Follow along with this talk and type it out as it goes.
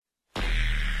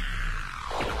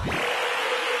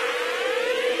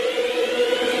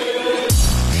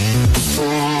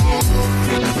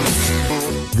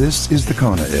This is the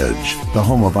Kona Edge, the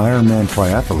home of Ironman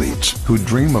triathletes who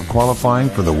dream of qualifying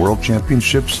for the World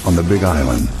Championships on the Big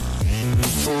Island.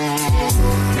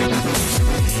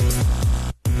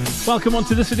 Welcome on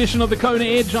to this edition of the Kona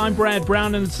Edge. I'm Brad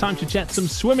Brown, and it's time to chat some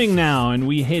swimming now. And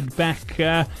we head back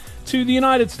to the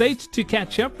United States to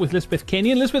catch up with Lisbeth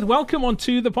Kenyon. Lisbeth, welcome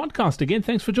onto the podcast again.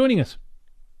 Thanks for joining us.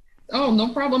 Oh, no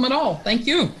problem at all. Thank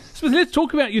you. So let's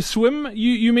talk about your swim.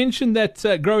 You mentioned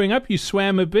that growing up you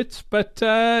swam a bit, but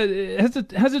has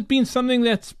it been something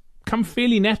that's come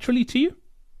fairly naturally to you?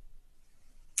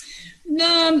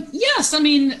 Yes,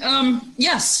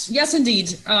 yes,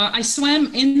 indeed. I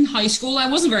swam in high school. I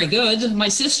wasn't very good. My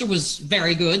sister was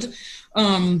very good.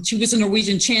 She was a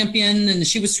Norwegian champion, and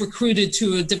she was recruited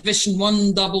to a Division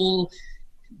I double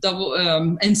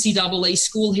NCAA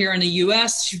school here in the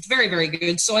U.S. She's very, very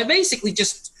good. So I basically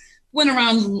just went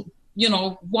around,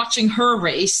 watching her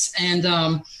race, and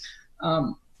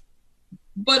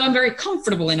but I'm very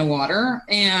comfortable in the water,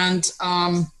 and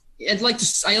I like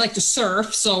to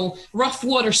surf. So rough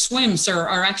water swims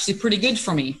are actually pretty good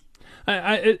for me.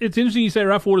 It's interesting you say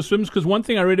rough water swims, because one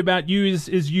thing I read about you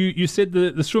is you said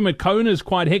the swim at Kona is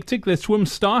quite hectic. The swim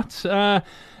starts.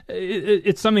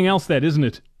 It's something else, that, isn't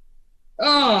it?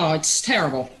 Oh, it's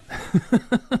terrible.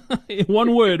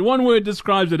 One word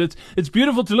describes it. It's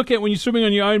beautiful to look at when you're swimming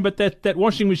on your own, but that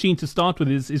washing machine to start with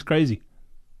is crazy.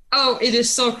 Oh, it is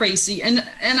so crazy. And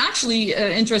actually,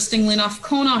 interestingly enough,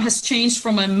 Kona has changed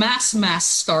from a mass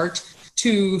start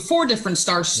to 4 different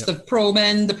starts: yep. The pro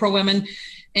men, the pro women,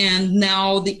 and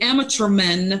now the amateur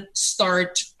men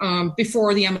start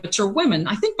before the amateur women,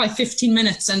 I think by 15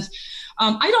 minutes. And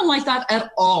I don't like that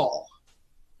at all.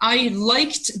 I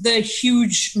liked the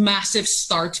huge, massive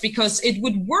start because it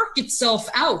would work itself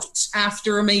out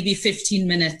after maybe 15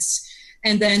 minutes,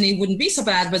 and then it wouldn't be so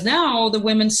bad. But now the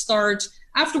women start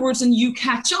afterwards, and you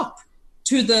catch up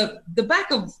to the back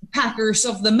of packers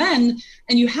of the men,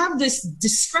 and you have this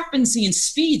discrepancy in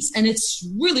speeds, and it's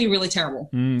really, really terrible.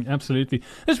 Absolutely.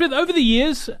 Elizabeth, over the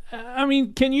years,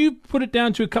 can you put it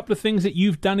down to a couple of things that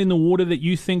you've done in the water that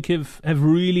you think have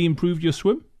really improved your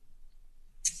swim?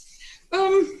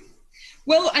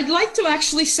 Well, I'd like to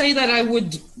actually say that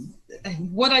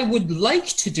what I would like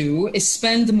to do is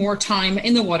spend more time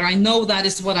in the water. I know that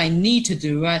is what I need to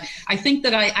do. I think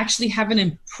that I actually haven't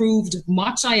improved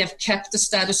much. I have kept the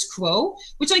status quo,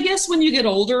 which I guess when you get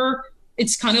older,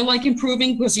 it's kind of like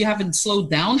improving because you haven't slowed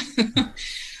down.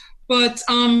 But,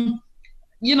 my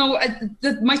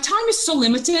time is so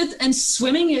limited, and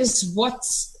swimming is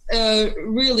what's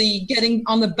really getting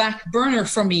on the back burner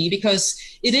for me, because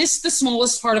it is the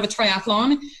smallest part of a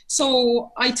triathlon.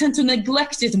 So I tend to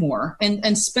neglect it more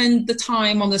and spend the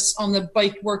time on the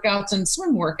bike workouts and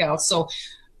swim workouts. So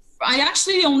I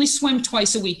actually only swim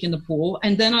twice a week in the pool,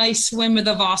 and then I swim with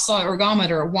a Vasa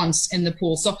ergometer once in the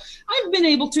pool. So I've been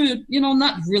able to,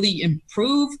 not really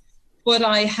improve, but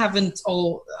I haven't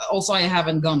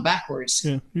gone backwards.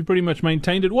 Yeah, you pretty much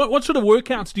maintained it. What sort of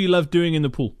workouts do you love doing in the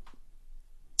pool?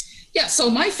 Yeah, so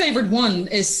my favorite one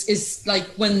is like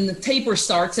when the taper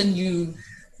starts and you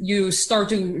start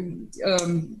to.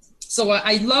 So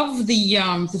I love the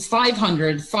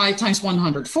 500, 5 times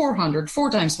 100, 400, 4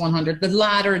 times 100, the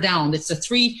ladder down. It's a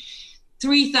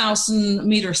 3,000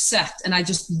 meter set, and I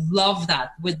just love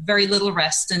that with very little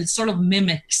rest, and it sort of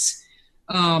mimics.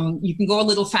 You can go a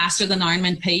little faster than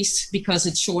Ironman pace because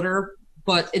it's shorter,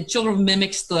 but it sort of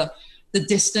mimics the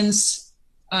distance.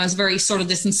 It's very sort of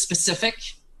distance specific.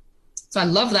 So I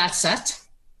love that set.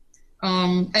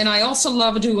 And I also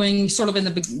love doing sort of in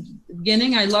the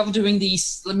beginning, I love doing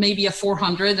these, maybe a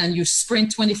 400, and you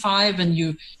sprint 25 and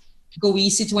you go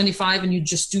easy 25, and you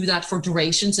just do that for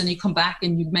durations, and you come back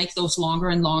and you make those longer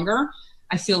and longer.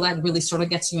 I feel that really sort of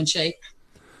gets you in shape.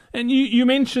 And you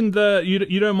mentioned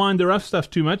you don't mind the rough stuff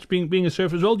too much, being a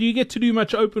surfer as well. Do you get to do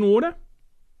much open water?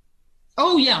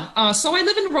 Oh, yeah. So I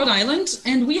live in Rhode Island,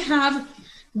 and we have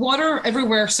water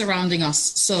everywhere surrounding us.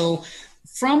 So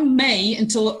from May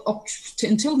until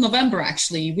November,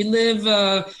 actually, we live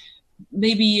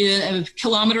maybe a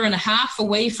kilometer and a half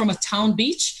away from a town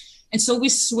beach. And so we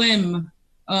swim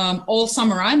all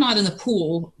summer. I'm not in the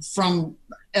pool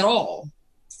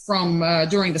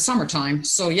during the summertime.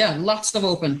 So yeah, lots of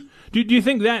open. Do you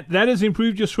think that has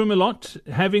improved your swim a lot,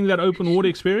 having that open water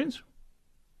experience?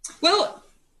 Well,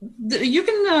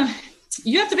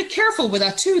 you have to be careful with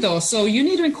that too, though. So you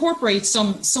need to incorporate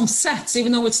some sets,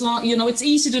 even though it's long. It's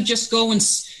easy to just go and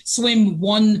swim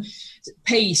one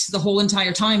pace the whole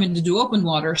entire time and to do open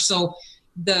water. So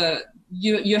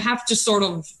you have to sort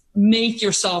of make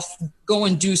yourself go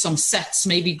and do some sets.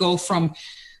 Maybe go from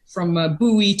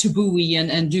buoy to buoy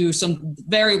and do some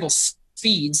variable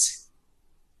speeds.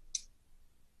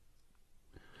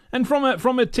 And from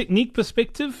a technique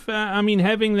perspective, I mean,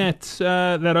 having that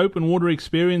open water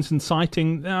experience and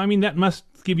sighting, I mean, that must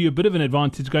give you a bit of an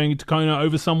advantage going into Kona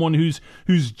over someone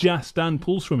who's just done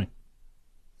pool swimming.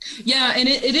 Yeah, and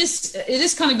it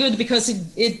is kind of good because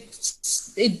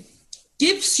it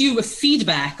gives you a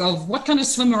feedback of what kind of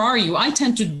swimmer are you. I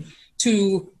tend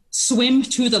to swim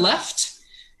to the left,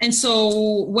 and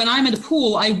so when I'm in the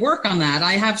pool, I work on that.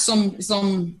 I have some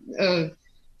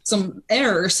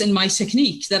errors in my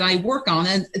technique that I work on,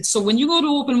 and so when you go to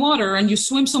open water and you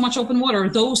swim so much open water,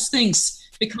 those things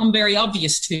become very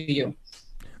obvious to you.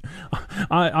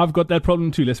 I've got that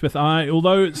problem too, Lisbeth.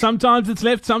 Although sometimes it's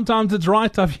left, sometimes it's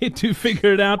right. I've yet to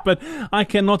figure it out, but I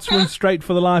cannot swim straight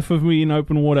for the life of me in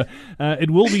open water. It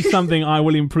will be something I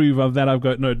will improve of, that I've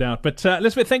got no doubt. But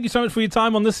Lisbeth, thank you so much for your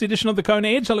time on this edition of the Kona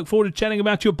Edge. I look forward to chatting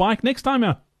about your bike next time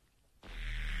out.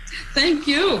 Thank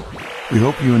you. We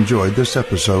hope you enjoyed this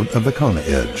episode of the Kona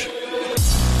Edge.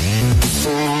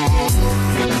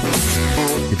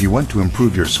 If you want to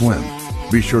improve your swim,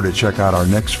 be sure to check out our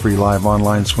next free live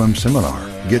online swim seminar.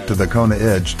 Get to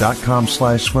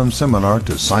thekonaedge.com/swim seminar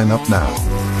to sign up now.